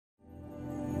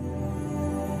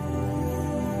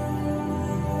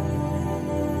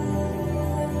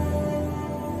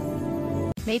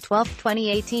May 12,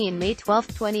 2018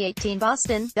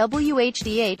 Boston,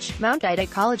 WHDH, Mount Ida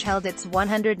College held its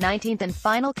 119th and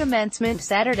final commencement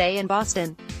Saturday in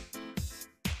Boston.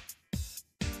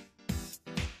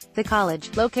 The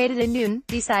college, located in Newton,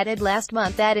 decided last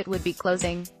month that it would be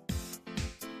closing.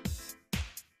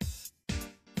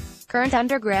 Current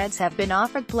undergrads have been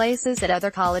offered places at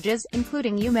other colleges,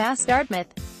 including UMass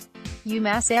Dartmouth.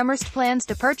 UMass Amherst plans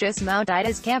to purchase Mount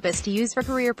Ida's campus to use for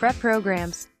career prep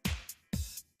programs.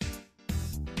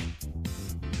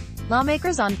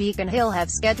 Lawmakers on Beacon Hill have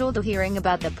scheduled a hearing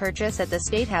about the purchase at the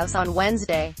State House on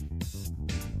Wednesday.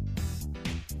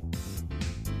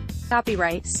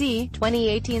 Copyright C.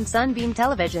 2018 Sunbeam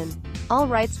Television. All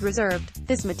rights reserved.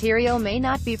 This material may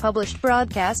not be published,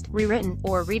 broadcast, rewritten,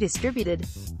 or redistributed.